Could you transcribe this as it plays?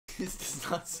This does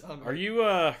not sound Are right. you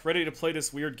ready to play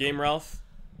this weird game, Ralph?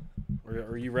 Or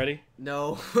are you ready?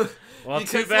 No. Well, because,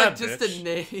 too bad, just bitch. a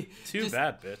name. Too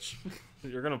bad, bitch.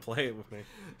 You're gonna play it with me.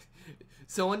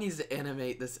 Someone needs to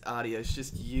animate this audio. It's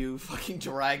just you fucking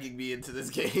dragging me into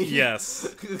this game.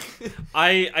 Yes.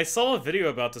 I saw a video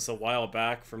about this a while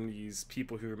back from these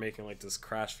people who were making like this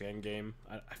Crash fan game.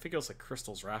 I think it was like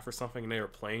Crystal's Wrath or something, and they were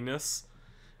playing this.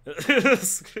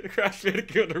 Crash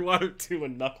Bandicoot Underwater 2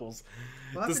 and Knuckles.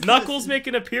 Does Knuckles make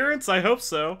an appearance? I hope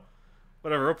so.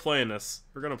 Whatever, we're playing this.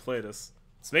 We're gonna play this.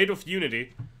 It's made with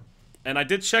Unity. And I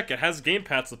did check, it has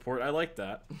gamepad support. I like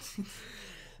that.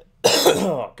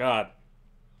 Oh, God.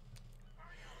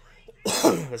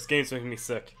 This game's making me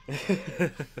sick.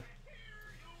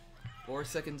 4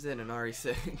 seconds in and already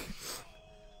sick.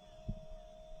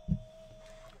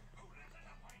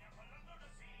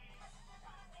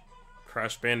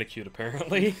 Crash Bandicoot,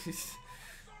 apparently.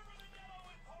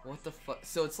 What the fuck?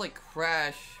 So it's like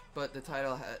Crash, but the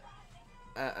title had...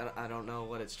 I don't know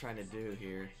what it's trying to do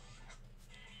here.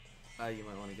 You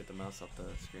might want to get the mouse off the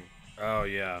screen. Oh,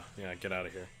 yeah. Yeah, get out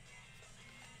of here.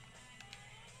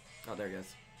 Oh, there it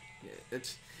goes. Yeah,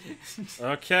 it's...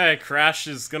 Okay, Crash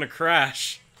is gonna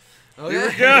crash. Okay. Here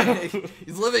we go!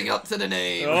 He's living up to the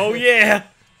name. Oh, yeah!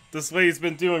 This way he's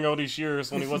been doing all these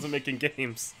years when he wasn't making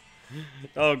games.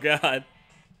 Oh, God.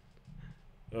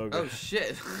 Oh, God. Oh,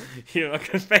 shit. He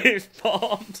fucking face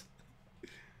palmed.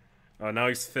 Oh, now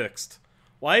he's fixed.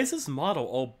 Why is this model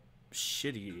all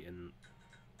shitty and...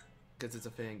 Because it's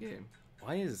a fan game.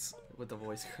 Why is... With the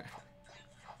voice crack.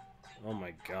 Oh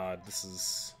my God, this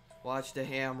is... Watch the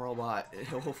ham robot.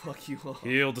 It will fuck you up.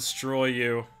 He'll destroy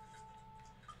you.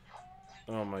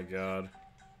 Oh my God.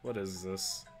 What is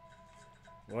this?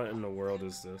 What in the world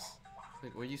is this?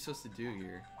 Wait, what are you supposed to do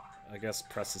here? I guess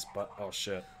press this button. Oh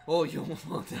shit. Oh, you almost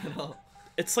fucked that up.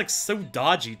 It's like so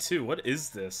dodgy too. What is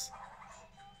this?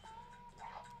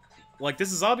 Like,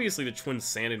 this is obviously the Twin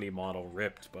Sanity model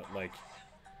ripped, but like...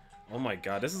 Oh my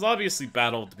God, this is obviously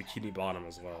Battle of the Bikini Bottom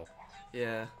as well.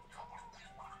 Yeah.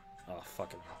 Oh,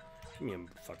 fucking hell. Give me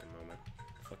a fucking moment.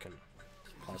 Fucking...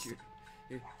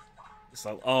 It's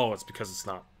not, oh, it's because it's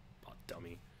not... Oh,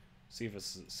 dummy. See if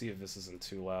this isn't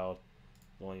too loud.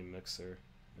 Volume mixer.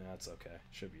 Yeah, that's okay.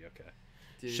 Should be okay.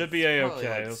 Dude, Should be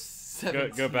a-okay. Like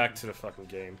Let's go back to the fucking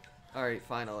game. Alright,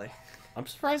 finally. I'm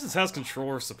surprised this has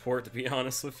controller support, to be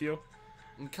honest with you.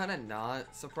 I'm kind of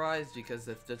not surprised because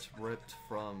if that's ripped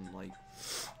from, like,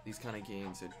 these kind of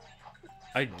games,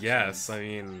 I guess. I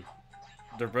mean,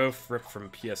 they're both ripped from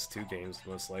PS2 games,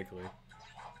 most likely.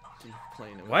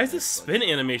 Why is this spin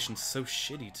animation so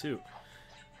shitty, too?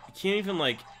 You can't even,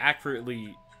 like,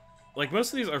 accurately... Like,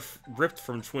 most of these are ripped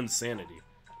from Twin Sanity.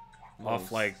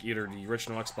 Off, like, either the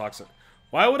original Xbox...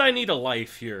 Why would I need a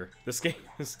life here? This game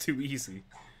is too easy.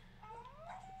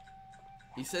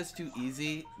 He says too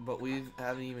easy, but we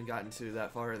haven't even gotten to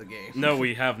that far of the game. No,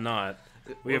 we have not.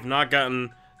 We have not gotten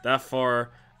that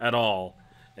far at all.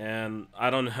 And I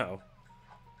don't know.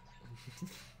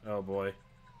 Oh, boy.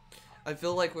 I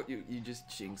feel like what you just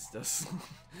jinxed us.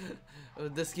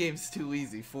 This game's too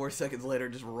easy. 4 seconds later,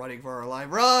 just running for our life.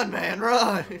 Run, man,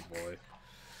 run! Oh, boy.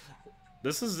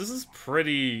 This is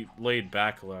pretty laid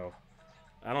back, though.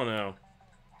 I don't know.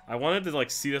 I wanted to,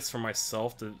 like, see this for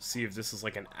myself to see if this is,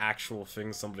 like, an actual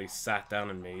thing somebody sat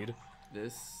down and made.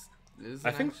 This is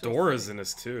I think Dora's in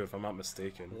this, too, if I'm not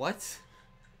mistaken. What?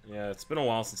 Yeah, it's been a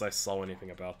while since I saw anything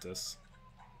about this.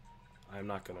 I'm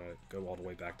not gonna go all the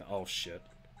way back to... Oh, shit.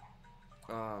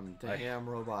 The ham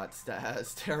robots that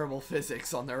has terrible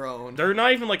physics on their own. They're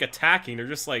not even, like, attacking. They're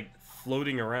just, like,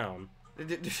 floating around.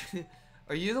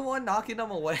 Are you the one knocking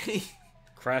them away?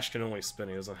 Crash can only spin.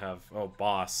 He doesn't have... Oh,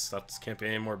 boss. That can't be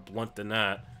any more blunt than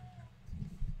that.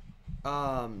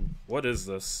 What is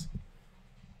this?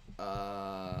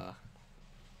 Where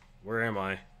am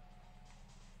I?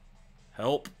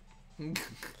 Help.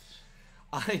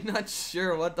 I'm not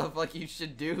sure what the fuck you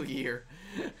should do here.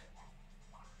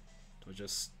 Do I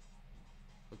just...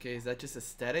 Okay, is that just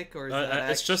aesthetic or is that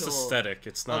it's just aesthetic.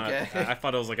 It's not... Okay. I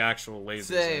thought it was like actual lasers.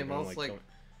 Same, I was like...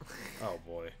 Oh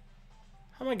boy.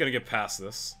 How am I gonna get past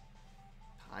this?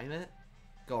 Time it?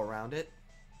 Go around it?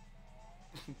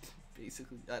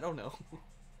 Basically, I don't know.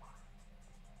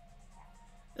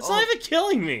 It's not even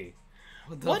killing me!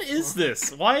 What is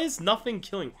this? Why is nothing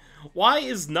killing? Why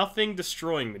is nothing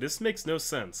destroying me? This makes no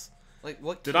sense. Like,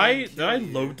 what did I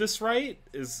load this right?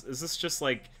 Is this just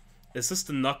like... Is this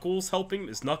the Knuckles helping?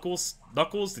 Is Knuckles...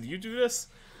 Knuckles, did you do this?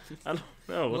 I don't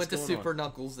know. What's went to going Super on?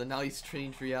 Knuckles and now he's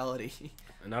changed reality.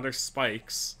 And now there's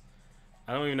spikes.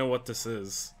 I don't even know what this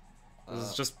is. This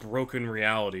is just broken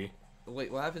reality.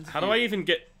 Wait, what happens? How do I even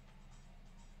get...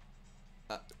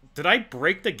 Did I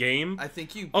break the game? I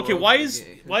think you. Okay, broke why the is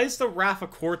game. the Rafa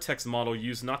Cortex model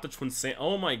used, not the Twin Saint?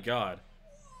 Oh my god.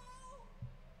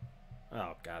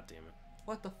 Oh god damn it.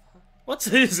 What the fuck? What's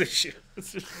his issue?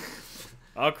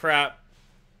 Oh crap.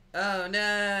 Oh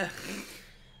no.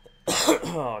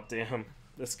 Oh damn.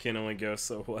 This can only go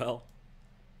so well.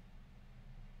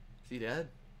 Is he dead?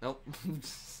 Nope.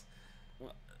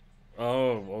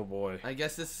 Oh boy. I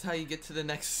guess this is how you get to the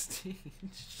next stage.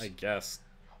 I guess.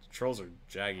 Trolls are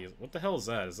jaggy. What the hell is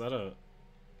that? Is that a...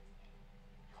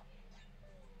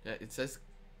 Yeah, it says,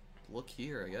 look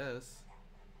here, I guess.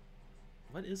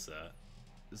 What is that?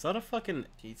 Is that a fucking,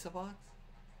 Pizza box?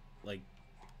 like,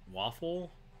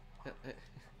 waffle?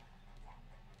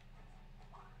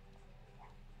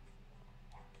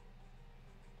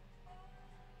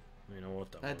 You know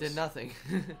what that was? That did nothing.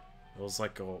 It was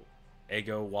like a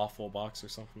Eggo waffle box or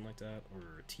something like that,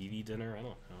 or a TV dinner. I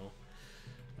don't know.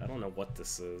 I don't know what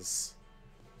this is.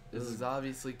 This is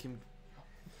obviously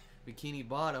Bikini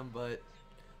Bottom, but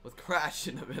with Crash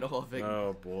in the middle of it.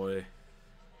 Oh boy.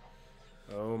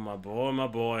 Oh my boy, my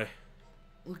boy.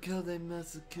 Look how they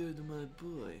massacred my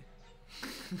boy.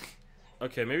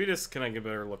 Okay, maybe this. Can I get a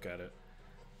better look at it?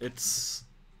 It's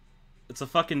a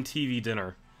fucking TV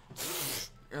dinner.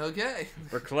 Okay.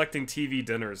 We're collecting TV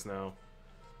dinners now.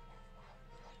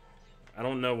 I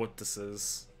don't know what this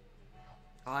is.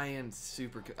 I am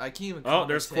super. I can't even. Oh,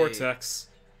 there's commentate. Cortex.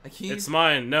 I can't. It's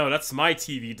mine. No, that's my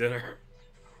TV dinner.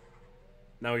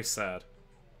 Now he's sad.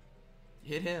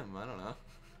 Hit him. I don't know.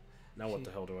 Now what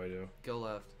the hell do I do? Go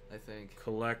left. I think.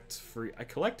 Collect free. I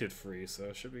collected free, so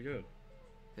it should be good.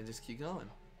 And just keep going.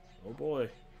 Oh boy.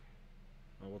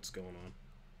 Oh, what's going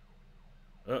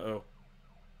on? Uh-oh.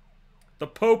 The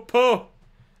Popo!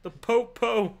 The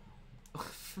Popo!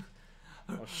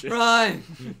 Oh shit. Run!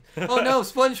 Oh no,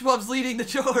 SpongeBob's leading the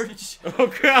charge! Oh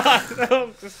god!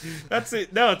 No, that's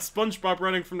it. No, it's SpongeBob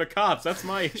running from the cops. That's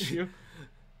my issue.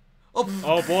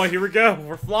 Oh boy, here we go.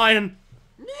 We're flying.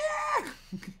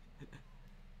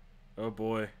 Oh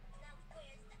boy.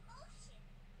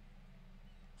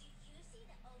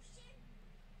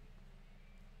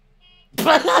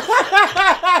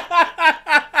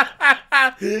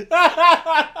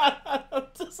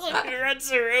 Just like it runs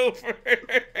her over.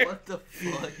 What the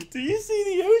fuck? Do you see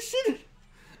the ocean?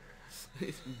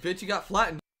 Bitch, you got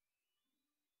flattened.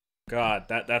 God,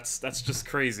 that's just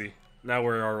crazy. Now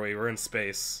where are we? We're in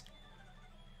space.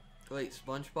 Wait,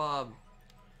 SpongeBob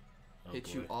hit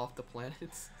boy. you off the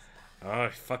planets? Oh, I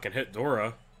fucking hit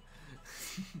Dora.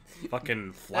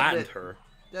 Fucking flattened her.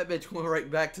 That bitch went right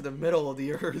back to the middle of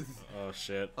the earth. Oh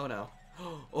shit. Oh no.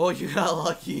 Oh, you got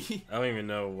lucky. I don't even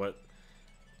know what.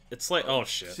 It's like, oh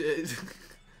shit. Shit.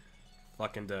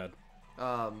 Fucking dead.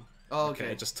 Oh, okay.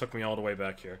 It just took me all the way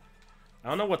back here. I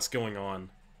don't know what's going on.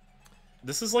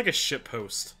 This is like a shit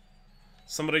post.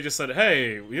 Somebody just said,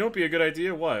 hey, you know what'd be a good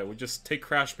idea? What? We just take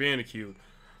Crash Bandicoot,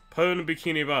 put it in a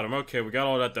Bikini Bottom. Okay, we got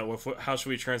all that done. How should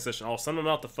we transition? Oh, send them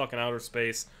out to fucking outer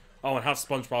space. Oh, and have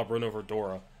SpongeBob run over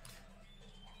Dora.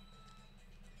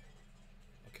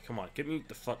 Okay, come on. Get me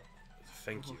the fuck...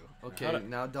 Thank you. Okay,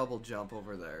 now double jump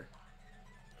over there.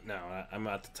 No, I'm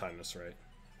at the time this right.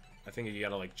 I think you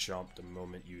gotta, like, jump the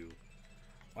moment you...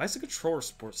 Why is the controller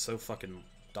sport so fucking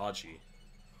dodgy?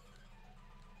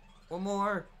 One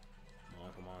more.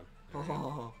 Come on.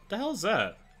 Oh, What the hell is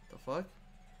that? the fuck?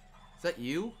 Is that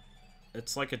you?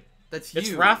 It's like a... That's you.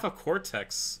 It's Rafa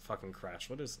Cortex fucking Crash.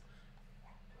 What is...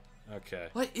 Okay.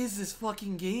 What is this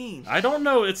fucking game? I don't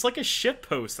know. It's like a shit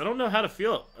post. I don't know how to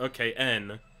feel it. Okay,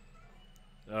 N.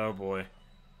 Oh boy.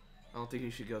 I don't think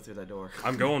you should go through that door.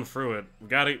 I'm going through it. We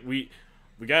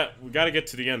gotta get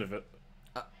to the end of it.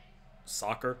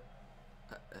 Soccer.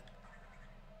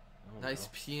 Nice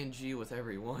PNG with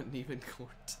everyone, even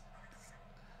Court.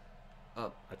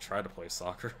 Up. I tried to play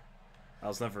soccer. I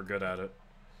was never good at it.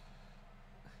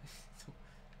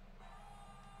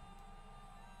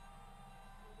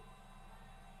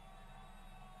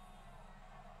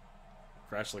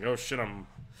 Crash like, oh shit, I'm...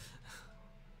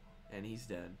 And he's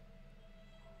dead.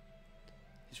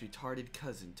 His retarded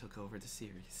cousin took over the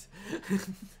series.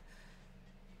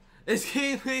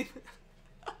 Escape me!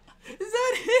 Is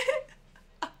that it?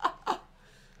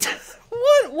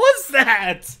 What was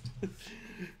that?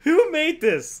 Who made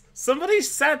this? Somebody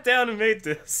sat down and made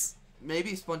this.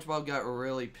 Maybe SpongeBob got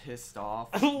really pissed off.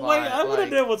 Wait, I want to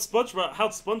know what how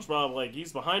SpongeBob, like,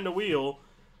 he's behind the wheel.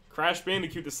 Crash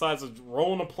Bandicoot decides to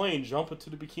roll in a plane, jump into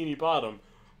the Bikini Bottom.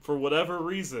 For whatever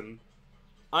reason.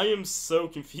 I am so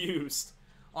confused.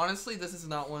 Honestly, this is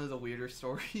not one of the weirder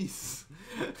stories.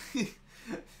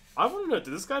 I want to know,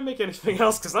 did this guy make anything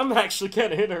else? Because I'm actually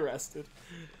kind of interested.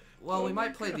 Well, we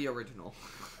might play the original.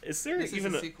 Is there This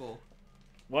even is a sequel.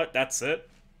 What? That's it?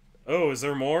 Oh, is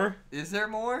there more? Is there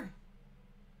more?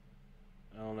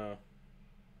 I don't know.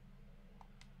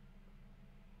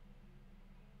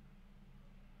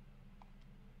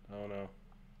 I don't know.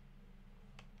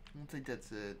 I don't think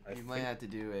that's it. You might think- have to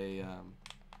do a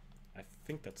I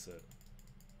think that's it.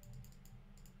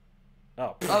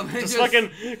 Oh, Oh, man, just just-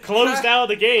 fucking closed out of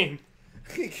the game.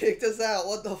 He kicked us out.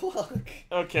 What the fuck?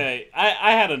 Okay,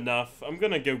 I had enough. I'm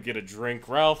gonna go get a drink.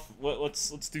 Ralph, let's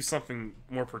do something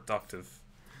more productive.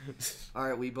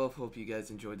 Alright, we both hope you guys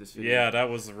enjoyed this video. Yeah, that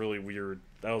was really weird.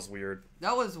 That was weird.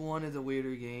 That was one of the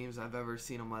weirder games I've ever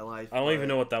seen in my life. I don't even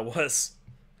know what that was.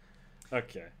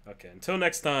 Okay. Until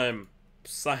next time,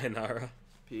 sayonara.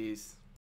 Peace.